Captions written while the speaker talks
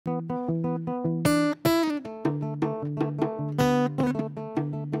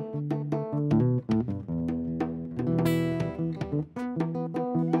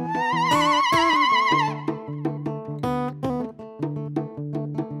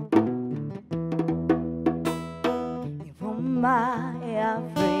Iphuma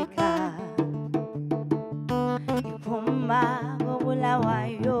eAfrika, iphuma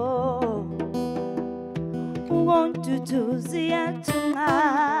ngobulawayo, ungontutuzi yathunga,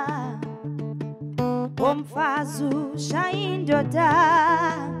 omfazi ushaya indoda.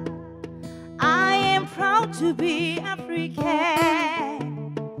 I am proud to be African.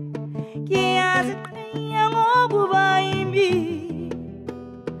 Ngiyaziqhenya ngokuba yimi.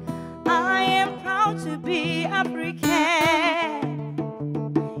 I am proud to be African.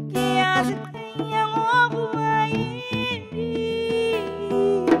 Ngiyaziqhenya ngokuba yimi.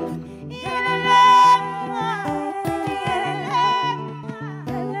 Yelele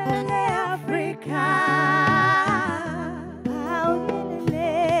Africa.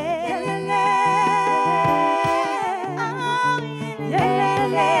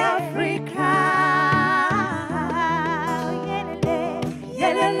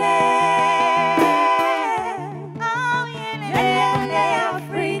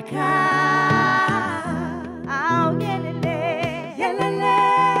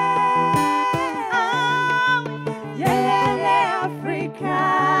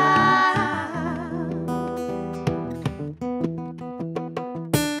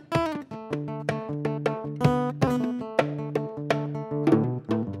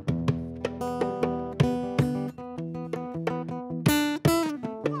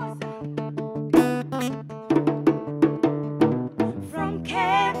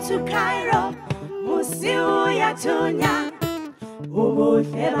 To Cairo, Musiu yatunya,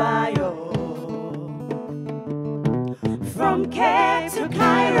 ubuthebayo. From Cape to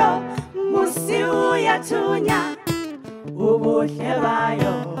Cairo, Musiu yatunya,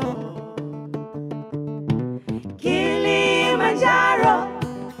 ubuthebayo. Kilimanjaro,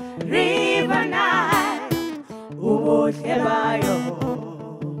 River Nile, ubuthebayo.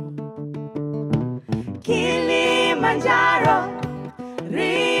 Kilimanjaro,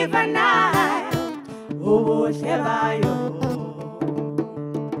 River Nile, ubuthebayo.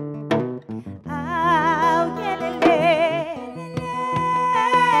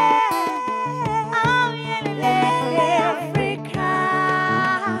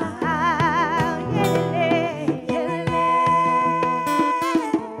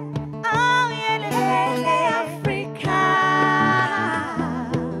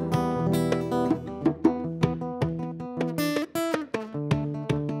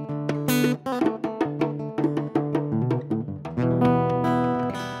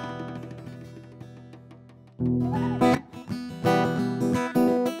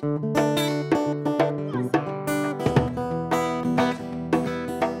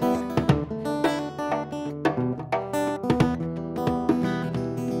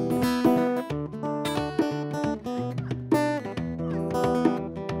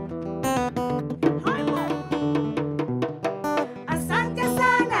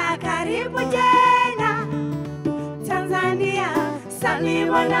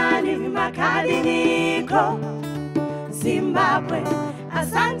 Nani makaliniko Zimbabwe,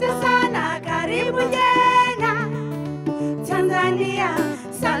 asante sana, karibu jena. Tanzania,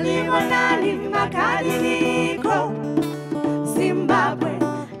 saliwa nani makaliniko Zimbabwe,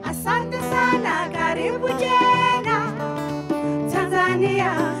 asante sana, karibu jena.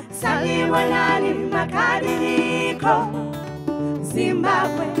 Tanzania, saliwa nani makaliniko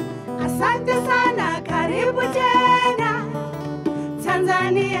Zimbabwe, asante sana, karibu jena.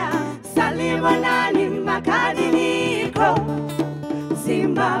 Tanzania, saliwa nani makaliniko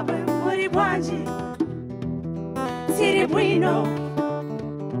Zimbabwe, muri bwanji tiri bwino,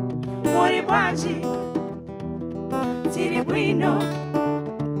 muri bwanji tiri bwino,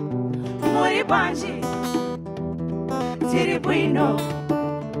 muri bwanji tiri bwino,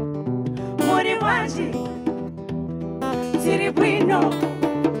 muri bwanji tiri bwino.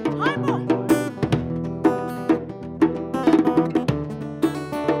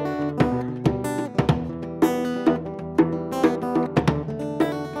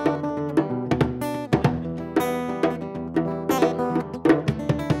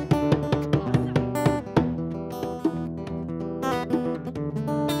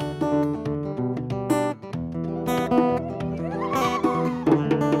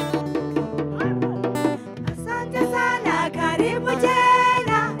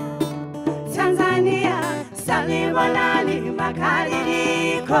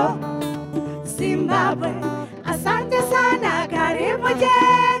 Makaliniko Zimbabwe, asante sana, karibu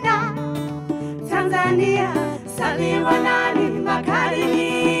jena. Tanzania, saliwa nani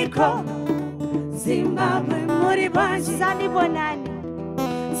makaliniko Zimbabwe, muri bwanji saliwa nani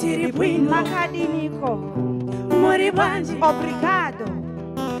tiri bwino makaliniko, muri bwanji obrigado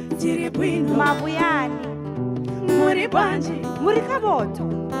tiri bwino mabuyani muri bwanji, muri kaboto,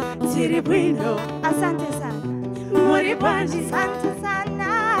 tiri bwino, asante sana, muri bwanji, asante sana,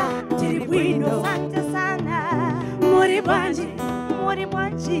 tiri bwino, asante sana, muri bwanji, muri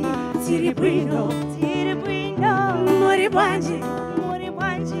bwanji, tiri bwino, tiri bwino, muri bwanji, muri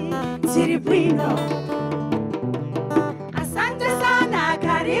bwanji, tiri bwino. Asante sana,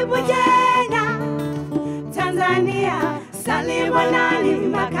 karibu tena Tanzania, salibonani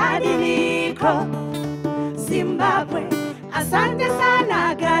makadiliko Zimbabwe. Asante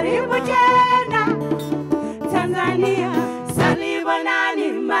sana, karibu tena Tanzania,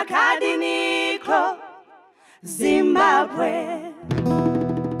 salibonani makadiliko Zimbabwe.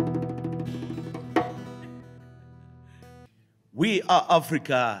 We are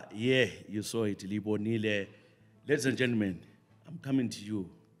Africa. Yeah, you saw it, Libonile. Ladies and gentlemen, I'm coming to you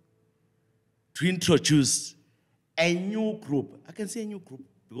to introduce a new group. I can say a new group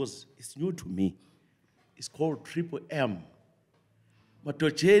because it's new to me. It's called Triple M.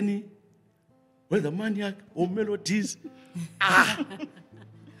 Matojeni, Melo-Maniacs, or melodies.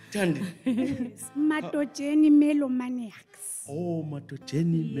 Tandi. Matojeni Melo-Maniacs. Oh,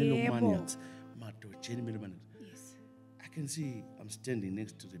 Matojeni Yebo. Melo-Maniacs. Matojeni Melo-Maniacs. Yes. I can see I'm standing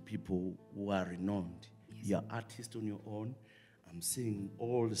next to the people who are renowned. Yes. You're artists on your own. I'm seeing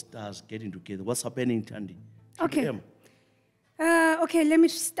all the stars getting together. What's happening, Tandi? Okay. Triple Okay, let me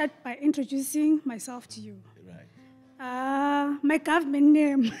start by introducing myself to you. M. Right. My government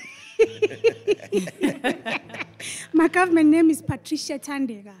name. My government name is Patricia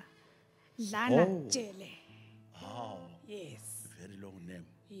Thandeka Lana Oh. Jele. Wow. Yes. Very long name.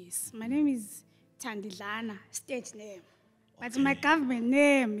 Yes. My name is Thandilana, stage name. But my government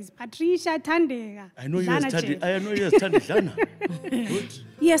name is Patricia Thandeka. I know you Lana as Tandi. Jele. I know you as Tandi Lana. Good.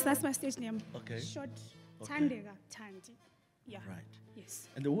 Yes, that's my stage name. Okay. Short Okay. Thandeka Thandi. Yeah. Right. Yes.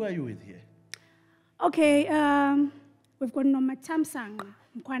 And who are you with here? Okay, we've got Noma Tamsanga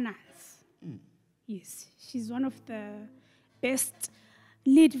Mkwanans. Yes, she's one of the best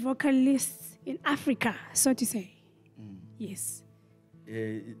lead vocalists in Africa, so to say. Yes.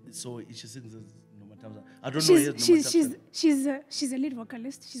 So she sings as Noma Tamsanga. I don't know yet Noma Tamsanga. She's a lead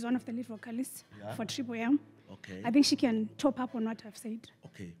vocalist. She's one of the lead vocalists Yeah. for Triple M. Okay. I think she can top up on what I've said.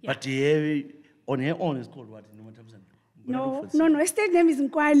 Okay. Yeah. But on her own, it's called what? Noma Tamsanga? I'm gonna No, look for no, no. Her stage name is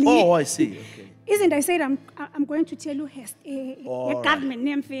Nkwali. Oh, I see. Okay. Isn't I said I'm going to tell you her All right. government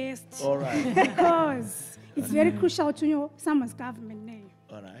name first. All right. Because it's very crucial to know someone's government name.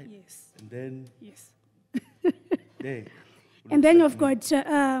 All right. Yes. And then Yes. there. And then you've got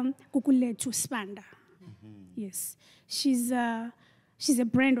Kukuletu Spanda. Yes. She's a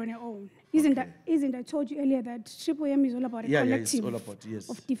brand on her own. Isn't I told you earlier that Triple M is all about a Yeah, it's collective all about, yes.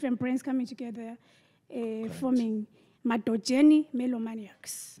 of different brands coming together, forming Matojeni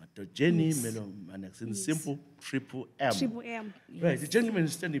Melo-Maniacs. Matojeni Melo-Maniacs. In simple, Triple M. Triple M. Right. The gentleman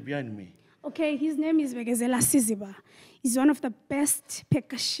is standing behind me. Okay, his name is Begezela Siziba. He's one of the best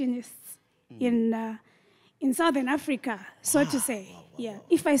percussionists in Southern Africa, so to say. Yeah.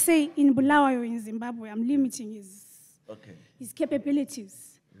 If I say in Bulawayo in Zimbabwe, I'm limiting his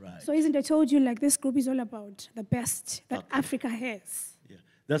capabilities. Right. So isn't I told you like this group is all about the best that Okay. Africa has. Yeah.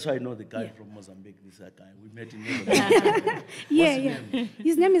 That's why I know the guy Yeah. from Mozambique. This guy. We met in Mozambique. Yeah.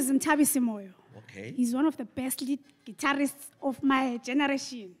 His name is Mtabi Simoyo. Okay. He's one of the best lead guitarists of my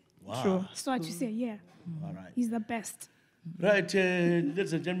generation. Wow. So to say, yeah. All right. He's the best. Right,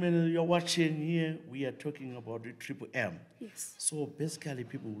 ladies and gentlemen, you're watching here. We are talking about the Triple M. Yes. So basically,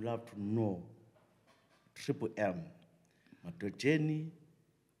 people would love to know Triple M. Matojeni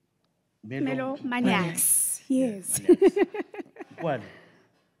Melo-Maniacs. Yes. Well,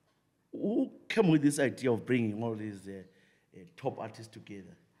 who came with this idea of bringing all these top artists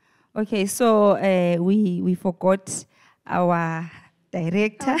together? Okay, so we forgot our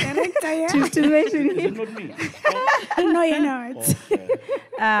director, Director, yeah. to mention Is it him. not me? No, you're not.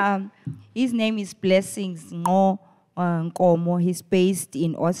 Okay. His name is Blessings Nkomo. He's based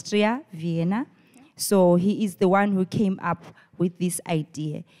in Austria, Vienna. So he is the one who came up with this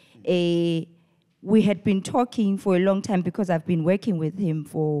idea. We had been talking for a long time because I've been working with him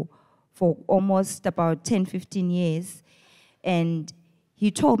for almost about 10, 15 years. And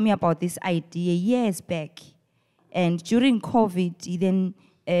he told me about this idea years back. And during COVID, he then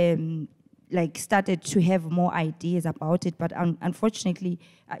started to have more ideas about it. But unfortunately,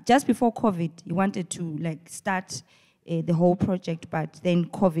 just before COVID, he wanted to start the whole project. But then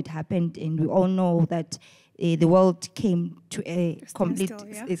COVID happened, and we all know that the world came to a complete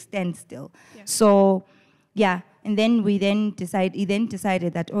standstill. Yeah. So, yeah, and then he then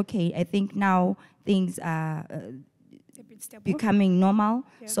decided that, okay, I think now things are becoming normal.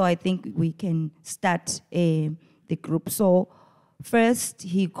 Yeah. So I think we can start the the group. So first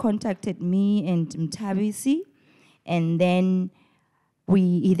he contacted me and Mtabisi, and then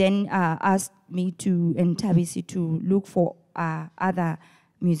he then asked me and Tabisi to look for other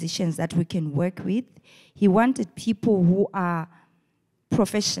musicians that we can work with. He wanted people who are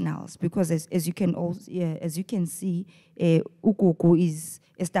professionals, because as you can see, Ukuku is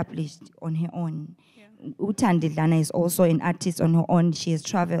established on her own. Utandilana is also an artist on her own. She has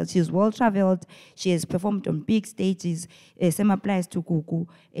traveled. She's well traveled. She has performed on big stages. Same applies to Kuku.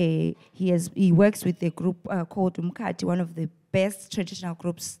 He works with a group called Umkati, one of the best traditional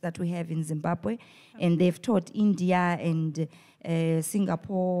groups that we have in Zimbabwe, and they've taught India and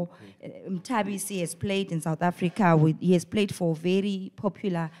Singapore. Mtabisi has played in South Africa. He has played for very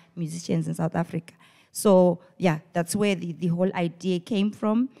popular musicians in South Africa. So yeah, that's where the whole idea came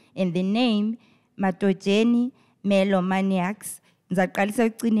from, and the name Matojeni Melo-Maniacs.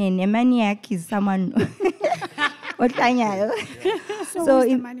 Maniac is someone. So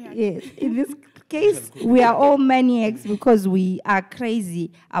in this case, we are all maniacs because we are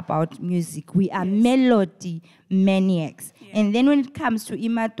crazy about music. We are melody maniacs. Yeah. And then when it comes to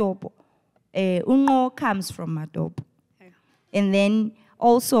imatopo, ungo comes from matopo. Yeah. And then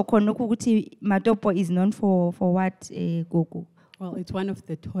also konokuguti matopo is known for what, Goku? Well, it's one of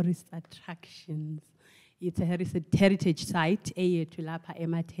the tourist attractions. It's a heritage site, Tulapa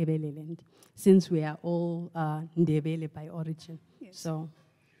Emathebeleland, since we are all Ndebele by origin. Yes.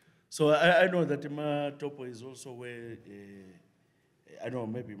 So I know that Matopo is also where, I know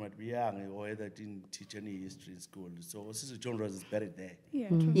maybe you might be young or either didn't teach any history in school. So Sister John Rose is buried there. Yeah.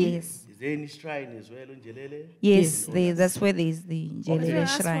 Yes. Is there any shrine as well in Njelele? Yes, that's where there is the Njelele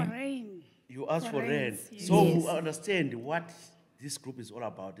shrine. You ask for rain. Yes. So we understand what this group is all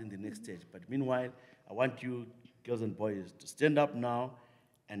about in the next stage. But meanwhile, I want you, girls and boys, to stand up now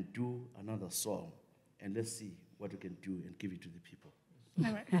and do another song. And let's see what we can do and give it to the people.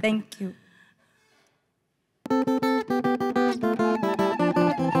 All right. Thank you.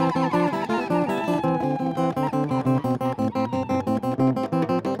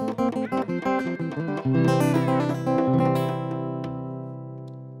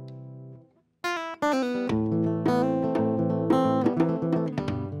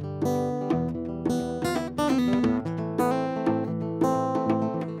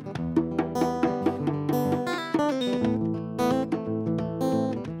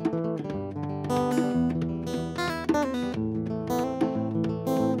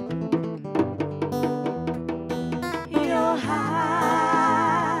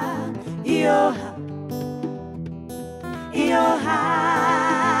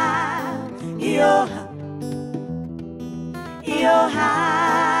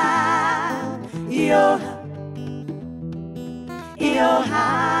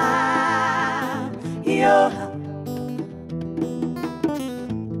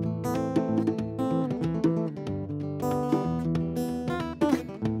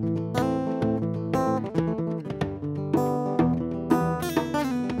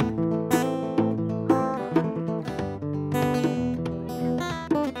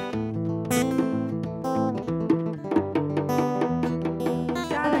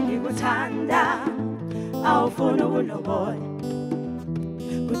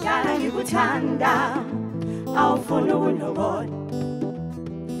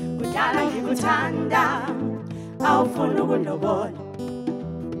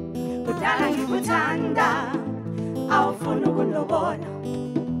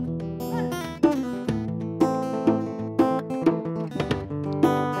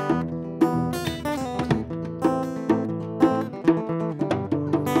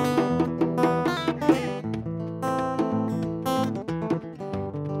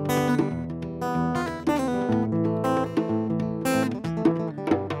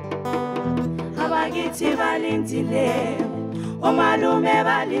 Omalume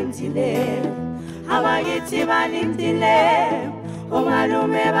balintile, abagiti balintile,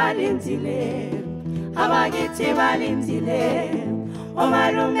 omalume balintile, abagiti balintile,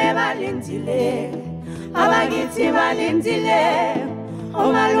 omalume balintile, abagiti balintile,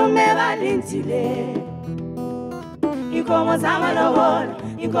 omalume balintile. Ikomo zamalobolo,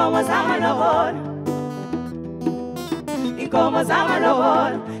 ikomo zamalobolo, ikomo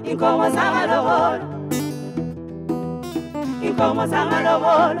zamalobolo, ikomo zamalobolo. Inkomo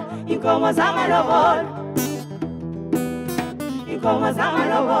zamalobolo, inkomo zamalobolo, inkomo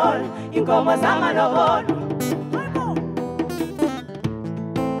zamalobolo, inkomo zamalobolo.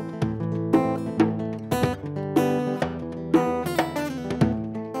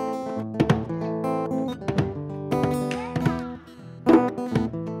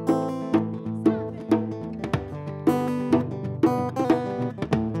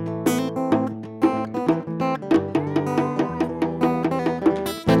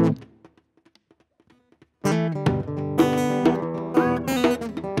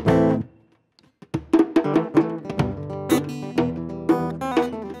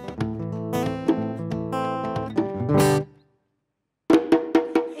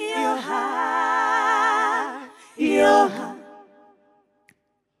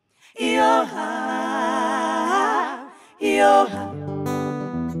 Iyoha, Iyoha,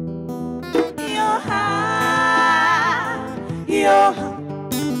 Iyoha, Iyoha,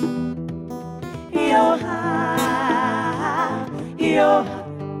 Iyoha, Iyoha.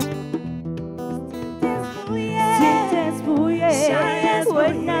 Tintes buye, Shayes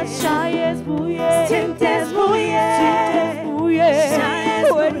wena buye. shayes buye, Tintes buye. tintes buye, Shayes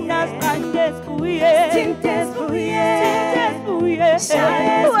wena buye. skandes buye, Tintes buye. tintes buye,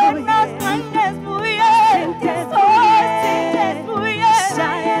 Shayes wena buye. skandes buye, Tintes oh buye. tintes buye,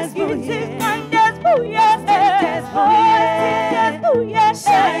 Shayes buye. tintes skandes buye, Tintes oh buye. tintes buye,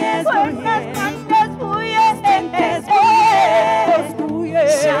 Shayes wena buye. skandes buye, Tintes oh buye. buye,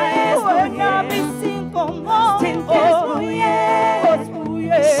 Shayes wena buye. bisinkomo, Tintes oh buye.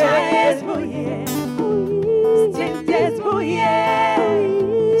 buye, Shayes buye. Tintes buye.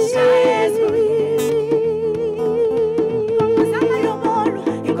 Shayes buye.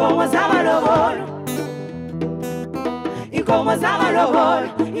 Inkomo zamalobolo. Inkomo zamalobolo.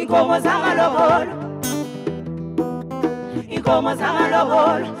 Inkomo zamalobolo. Inkomo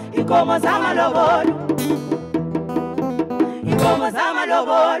zamalobolo. Inkomo zamalobolo. Inkomo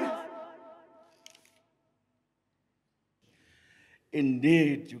zamalobolo.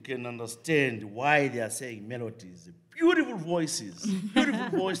 Indeed, you can understand why they are saying melodies. Beautiful voices, beautiful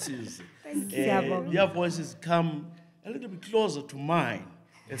voices. Their voices come a little bit closer to mine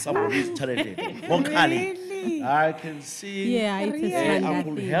as somebody who's talented vocally. Really? I can see Yeah, it's a I standard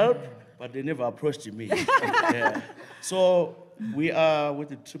could thing. help, but they never approached me. Yeah. So we are with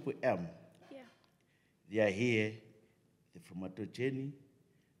the Triple M. Yeah. They are here. They're from Matojeni.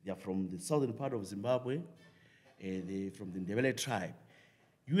 They are from the southern part of Zimbabwe. They're from the Ndebele tribe.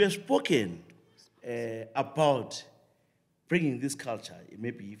 You have spoken about bringing this culture.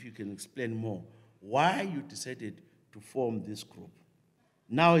 Maybe if you can explain more why you decided to form this group.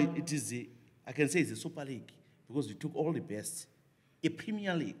 Now it is I can say it's a super league because you took all the best. A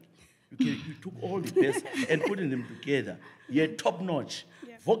Premier League. You took all the best and putting them together. You're top notch.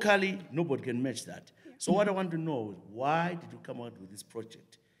 Yeah. Vocally, nobody can match that. So what I want to know is why did you come out with this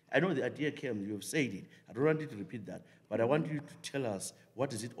project? I know the idea came, you have said it. I don't want you to repeat that, but I want you to tell us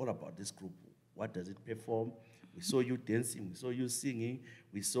what is it all about, this group? What does it perform? We saw you dancing, we saw you singing,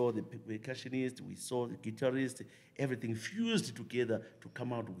 we saw the percussionist, we saw the guitarist, everything fused together to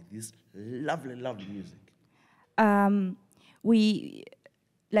come out with this lovely, lovely music. We,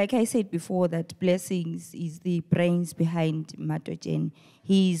 like I said before, that Blessings is the brains behind Matojeni.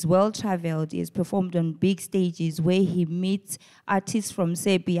 He's well-traveled. He has performed on big stages where he meets artists from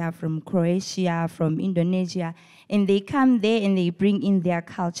Serbia, from Croatia, from Indonesia, and they come there and they bring in their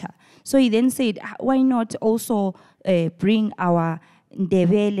culture. So he then said, why not also bring our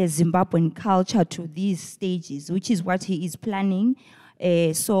Ndebele Zimbabwean culture to these stages, which is what he is planning.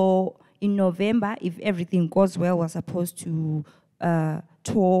 So in November, if everything goes well, we're supposed to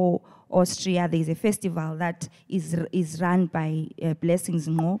tour Austria. There's a festival that is run by Blessings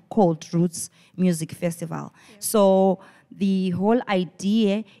Ngo called Roots Music Festival. Yeah. So the whole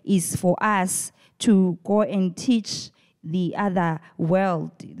idea is for us to go and teach the other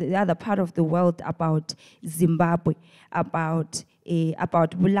world, the other part of the world about Zimbabwe, about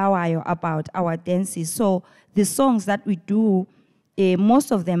Bulawayo, about our dances. So the songs that we do,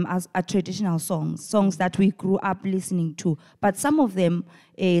 most of them are traditional songs that we grew up listening to. But some of them,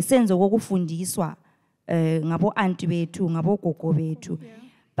 senzo kokufundiswa ngabo auntie bethu, ngabo gogo bethu.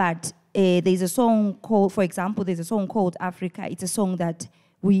 But there's a song called, for example, there's a song called Africa. It's a song that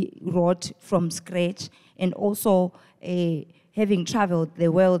we wrote from scratch, and also having traveled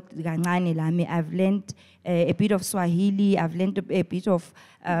the world, I've learned a bit of Swahili, I've learned a bit of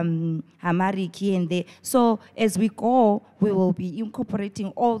Amharic here and there. So as we go, we will be incorporating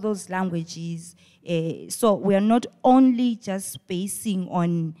all those languages. So we are not only just basing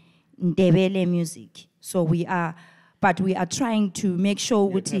on Ndebele music. So but we are trying to make sure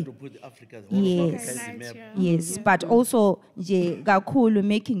You're trying to put Africa, the whole yes, Africa in the map. yes, but also Gakulu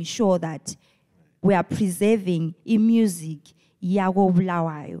making sure that we are preserving music yago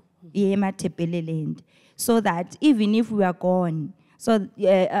Bulawayo, emaThebeleland, so that even if we are gone, so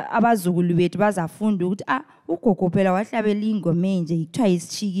abazukulu bethu bazafunda ukuthi ugogo phela wahlabela ingoma enje ikuthiwa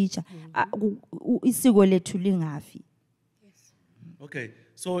isishikitsha isiko lethu lingafi. Okay,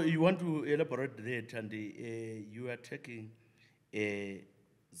 so you want to elaborate that, and you are taking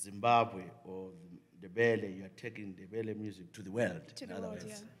Zimbabwe or Ndebele, you are taking Ndebele music to the world. To the in other world,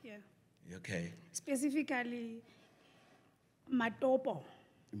 words. yeah. Okay. Specifically, Matopo.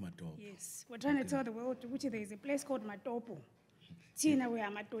 Imatopo. Yes, we're trying to tell the world which there is a place called Matopo. Tina, we are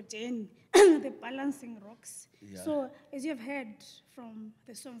Matojeni, the balancing rocks. Yeah. So, as you have heard from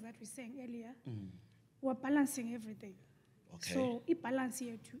the songs that we sang earlier, we're balancing everything. Okay. So, balance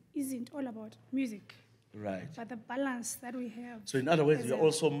here too isn't all about music, Right. but the balance that we have. So in other words, as you're a-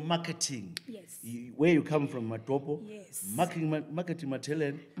 also marketing. Yes. Where you come from, Matopo. Yes. Marketing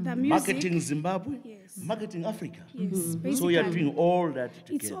Matalent. The Marketing music. Zimbabwe. Yes. Marketing Africa. Yes, So you're basically. doing all that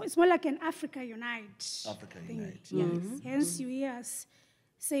It's together. more like an Africa Unite. Africa thing. Unite. Yes. Hence, you hear us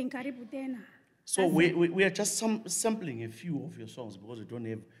saying Karibu Tena. So we are just sampling a few of your songs because we don't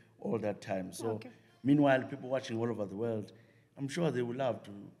have all that time. So Okay. meanwhile, people watching all over the world, I'm sure they would love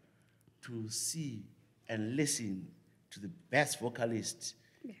to see and listen to the best vocalist,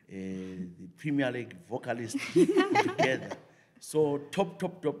 the Premier League vocalist together. So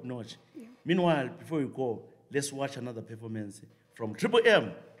top notch. Yeah. Meanwhile, before you go, let's watch another performance from Triple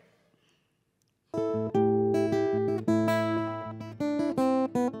M.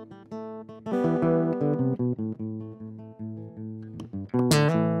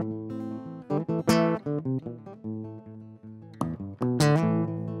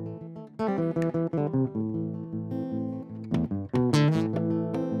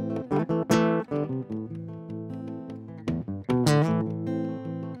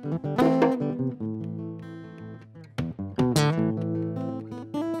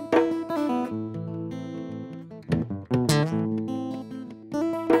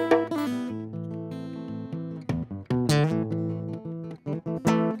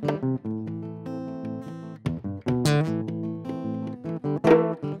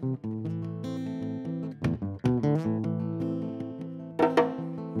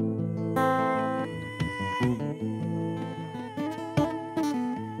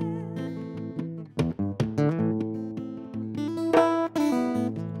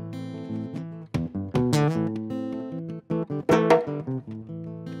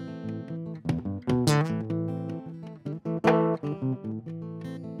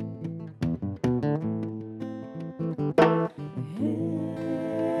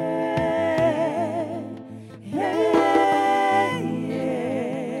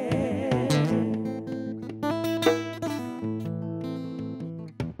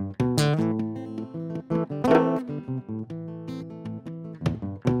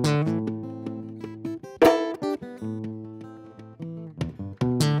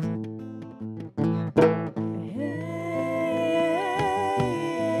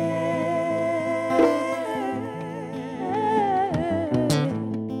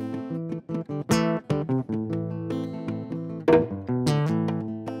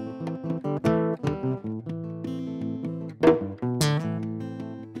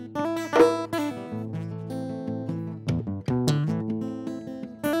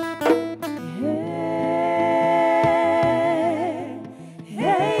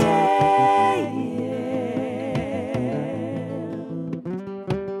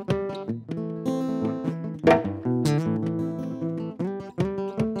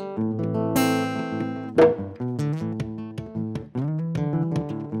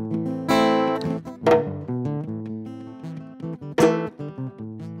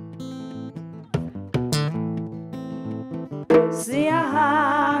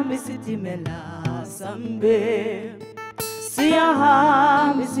 Siyahamba isitimela sambe,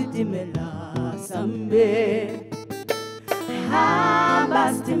 siyahamba isitimela sambe, hamba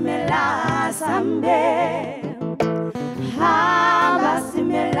sitimela sambe, hamba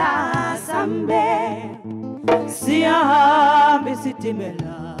sitimela sambe, siyahamba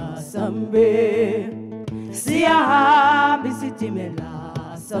isitimela sambe, siyahamba isitimela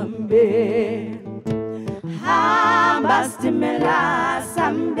sambe. Hamba stimela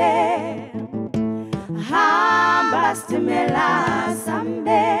sambe, hamba stimela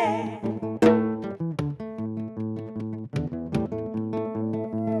sambe.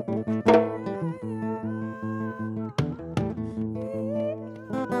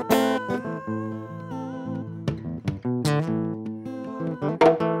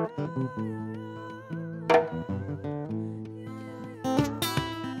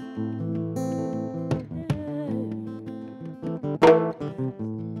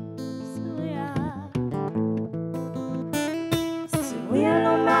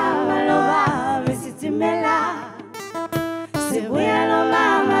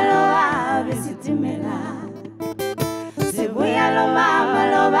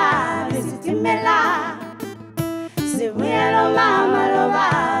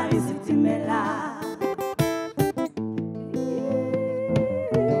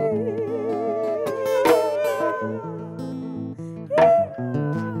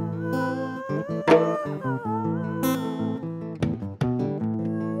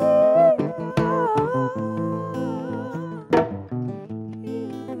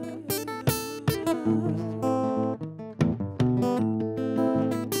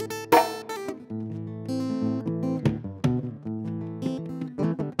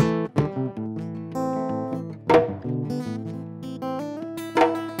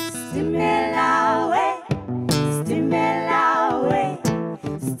 Stimela way, stimela way,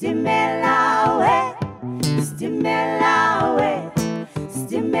 stimela way, stimela way,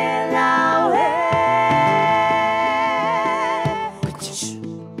 stimela way.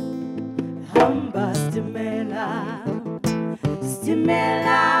 Hamba stimela,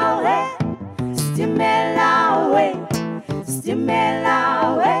 stimela way, stimela way, stimela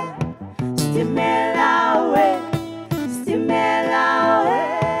way, stimela way, stimela way.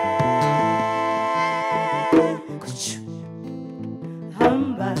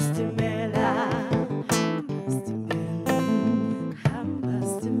 Hamba stimela, hamba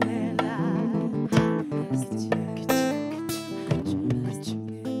stimela,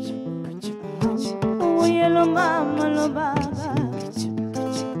 uyelo mama lo baba,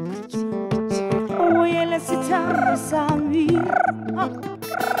 uyelo sithambo sami,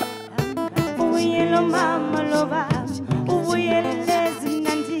 uyelo mama lo baba, uyelo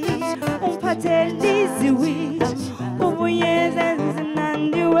lezinandi, umphathele iziwi, ubuyeza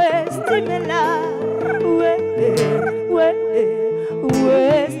zinandi westimela, westimela,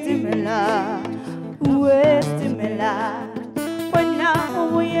 westimela. Wena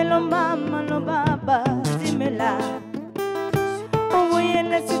uyelo mama lo baba, stimela,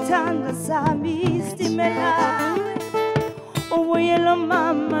 uyelo sithanda sami, stimela, uyelo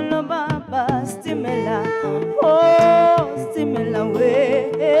mama lo baba, stimela, oh stimela we,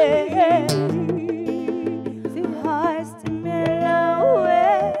 hi stimela we,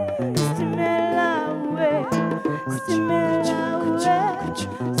 stimela we, stimela we,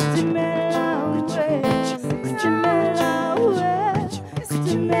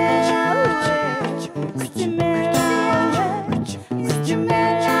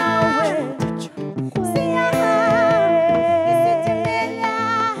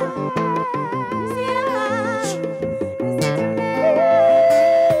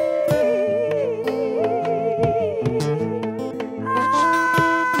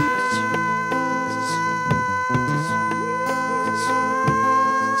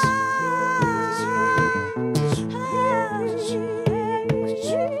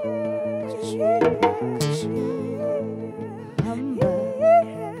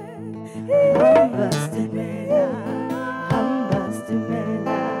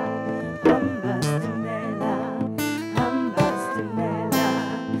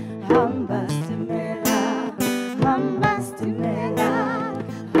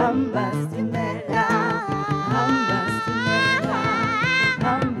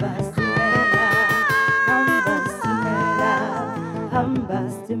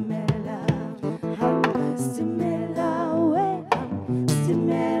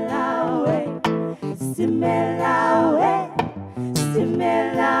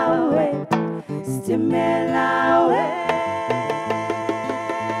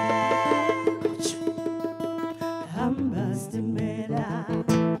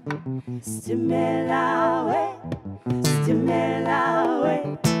 stimela we, stimela we,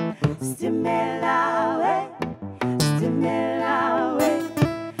 stimela we, stimela we,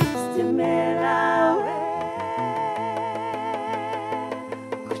 stimela we.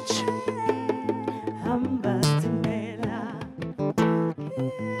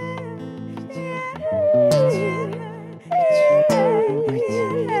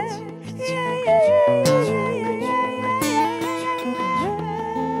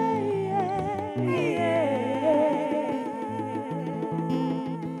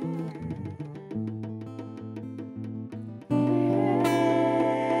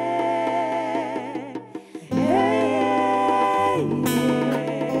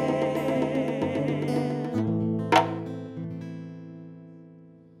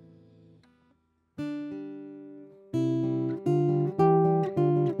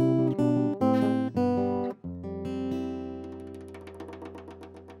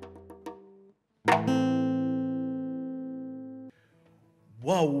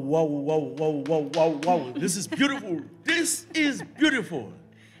 Wow, wow, wow, wow, wow, wow, wow. This is beautiful. This is beautiful.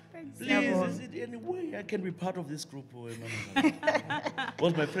 Please, is it any way I can be part of this group?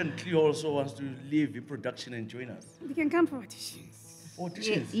 Because my friend Cleo also wants to leave the production and join us. You can come for auditions.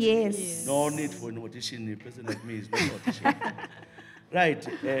 Auditions? Yes. No need for an audition. A person like me is not audition.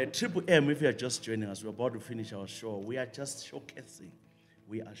 Right. Triple M, if you are just joining us, we're about to finish our show. We are just showcasing.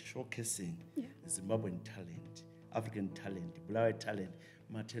 We are showcasing Zimbabwean talent, African talent, Bulawayo talent,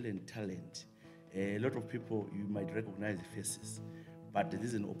 Matojeni talent. A lot of people, you might recognize the faces, but this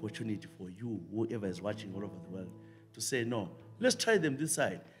is an opportunity for you, whoever is watching all over the world, to say, no, let's try them this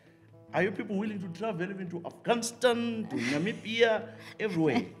side. Are you people willing to travel even to Afghanistan, to Namibia,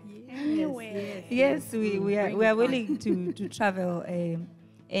 everywhere? Anyway. Yes, we are willing to travel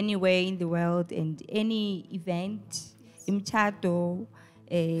anywhere in the world and any event, imchato,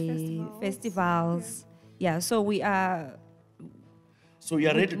 festivals. Yeah, so we are. So you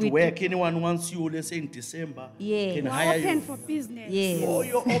are ready to work. Anyone wants you, let's say in December, Yeah. can We're hire open you. for business. Yes. Oh,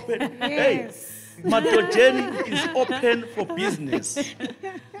 you're open. Yes. Hey, Matojeni is open for business.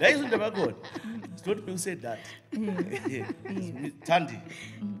 That isn't the God. It's not me who said that. Yeah. It's Tandy.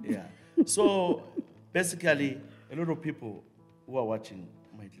 Yeah. So basically, a lot of people who are watching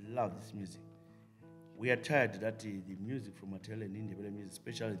might love this music. We are tired that the music from Matele and India music,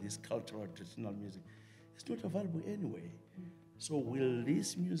 especially this cultural traditional music, is not available anywhere. So will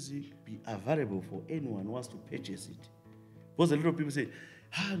this music be available for anyone who wants to purchase it? Because a lot of people say,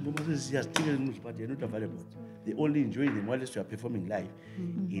 but they're not available. They only enjoy them while you are performing live.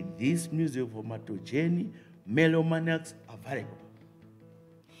 Is this music for Matojeni Melo-Maniacs available?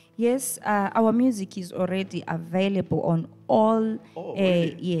 Yes, our music is already available on all.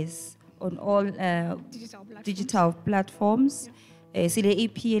 Really? Yes, on all Digital platforms. platforms. Sile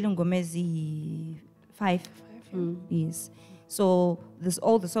EP elungomezi 5. Yes. So this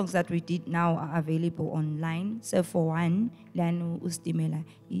all the songs that we did now are available online. So for one, Lanu Ustimela,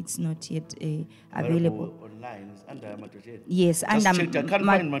 it's not yet available. Online, it's under Matojeni. Yes, Just and checked, I can't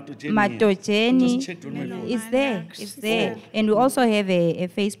find Matojeni here. Matojeni Just checked on my phone. is there. Melo-Maniacs. It's there. And we also have a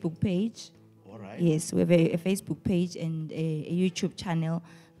Facebook page. All right. Yes, we have a Facebook page and a YouTube channel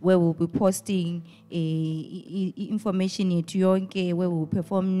where we'll be posting information to Yonke, where we'll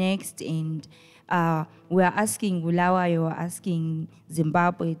perform next. And we are asking Bulawayo, we're asking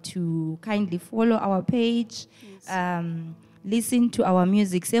Zimbabwe to kindly follow our page, listen to our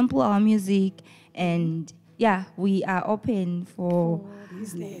music, sample our music, and yeah, we are open for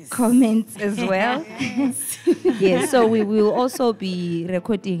comments as well. Yes, so we will also be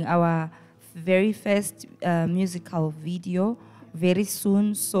recording our very first musical video very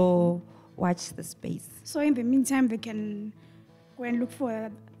soon, so watch the space. So in the meantime, they can go and look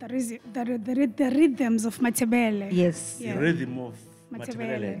for the rhythms of Matebele. Yes. The Yeah. rhythm of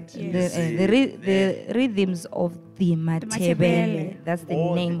Matebele. Matebele. Yes. The rhythms of the Matebele. Matebele. That's the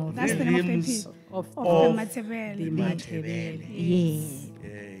Oh, name of That's it. the name of the Rhythms piece Of of the of Matebele. Matebele.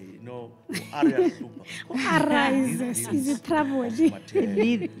 Yeah. You know, Aria Super. Arises is a travel.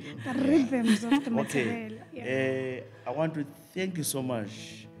 Matebele. The rhythms of the Matebele. Okay. Yeah. I want to thank you so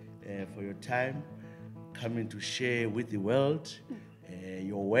much for your time coming to share with the world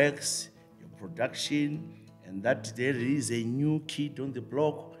your works, your production, and that there is a new kid on the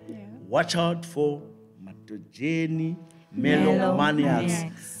block. Yeah. Watch out for Matojeni Melo-Maniacs,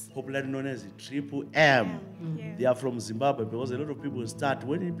 Melo-Maniacs. popularly known as the Triple M. Yeah. They are from Zimbabwe because a lot of people start,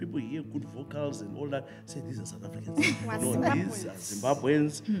 when people hear good vocals and all that, say these are South Africans. No, these are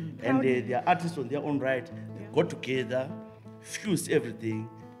Zimbabweans. And they are artists on their own right. They got together, fused everything.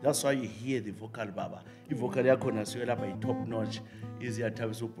 That's why you hear the vocal baba. The vocal yakona swela by top notch. Easier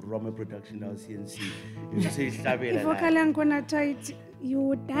time so program production now CNC. You say If Shabela. vocal angona tight, you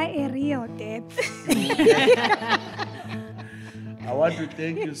would die a real death. I want to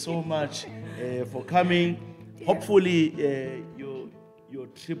thank you so much for coming. Hopefully, your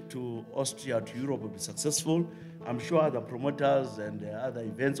trip to Austria, to Europe will be successful. I'm sure other promoters and other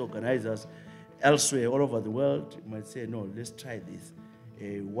events organizers elsewhere, all over the world, might say, no, let's try this.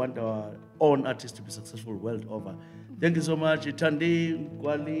 We want our own artists to be successful world over. Thank you so much, Itandi,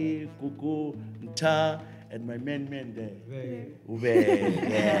 Kwali, Kuku, Nta, and my men there. Ube,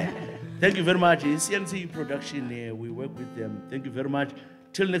 yeah. Thank you very much. It's CNC Production, we work with them. Thank you very much.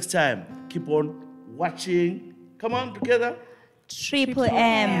 Till next time, keep on watching. Come on, together. Triple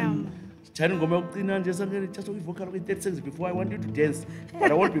M. Just only vocal with 30 seconds before I want you to dance,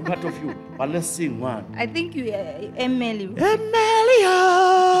 but I won't be part of you. But let's sing one. I think you Emily. Emilio,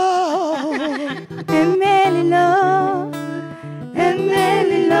 Emelilo,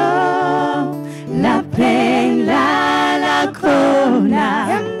 Emelilo, la pena la cona.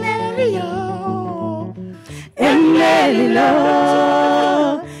 Emelilo, Emelilo,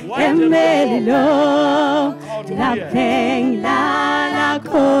 Emelilo, la pena la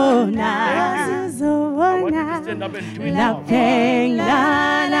cona. I want you to stand up and do it La now.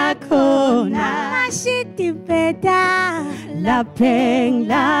 pena la cona. Shiti peta. La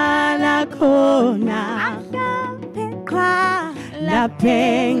pena la cona. La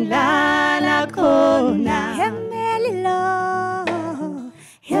pena la cona. Emelilo,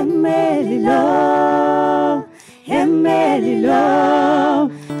 Emelilo, Emelilo.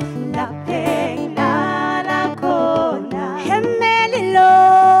 La pena la cona. Emelilo,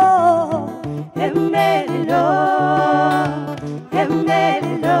 Emelilo,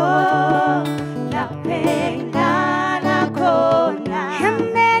 Emelilo. La pena la cona.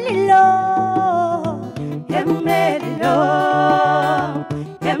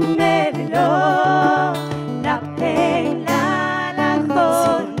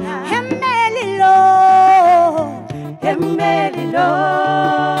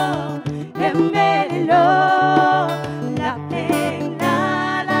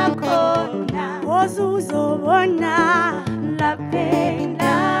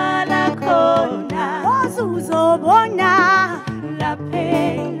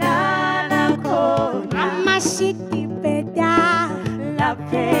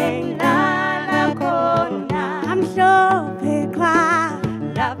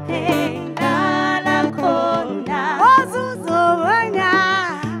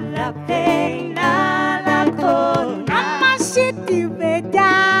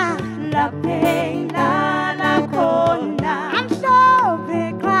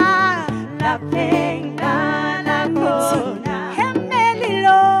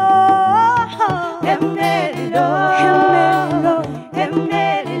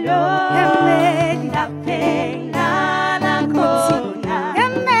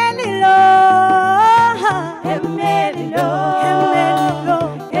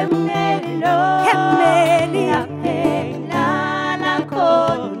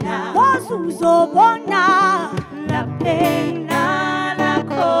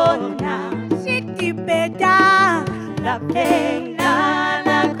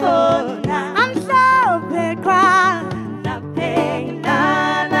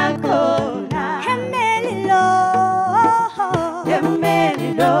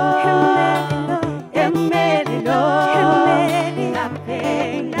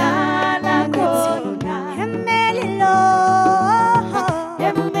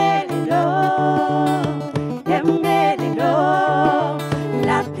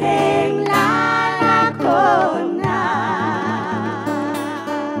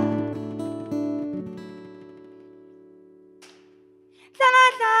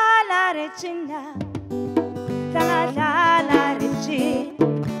 Regina. La la la la Regina.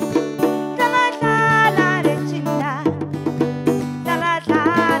 La la la la Regina. La la la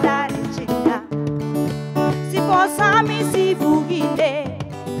la Regina. Si posa mi si fugile.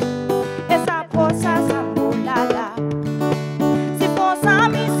 Esa posa sambulala. Si posa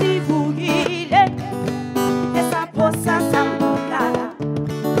mi si fugile. Esa posa sambulala.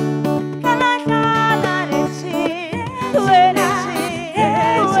 La la la la Regina.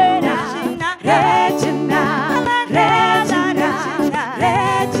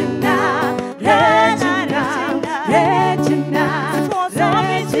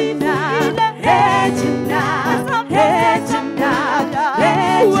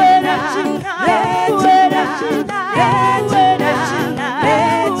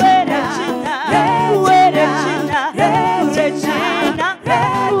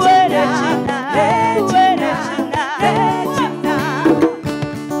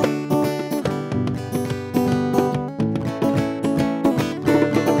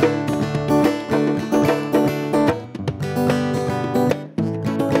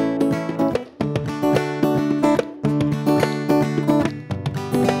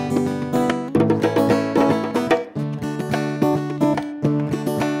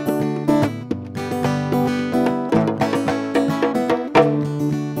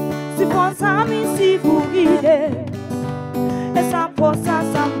 Esa posa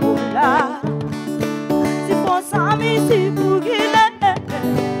sambula. Si posa mi si fugile.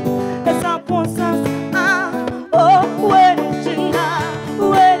 Esa posa oh Regina,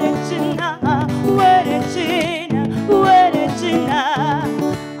 Regina, Regina, Regina.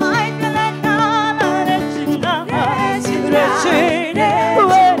 Ay la la la Regina, Regina, Regina,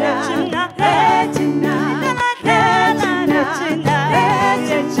 Regina, Regina, Regina,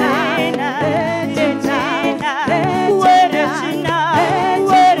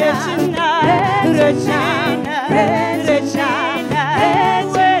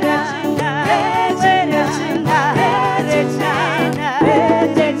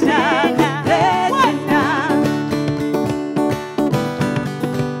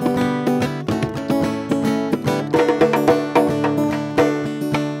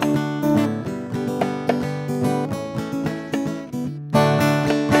 Regina,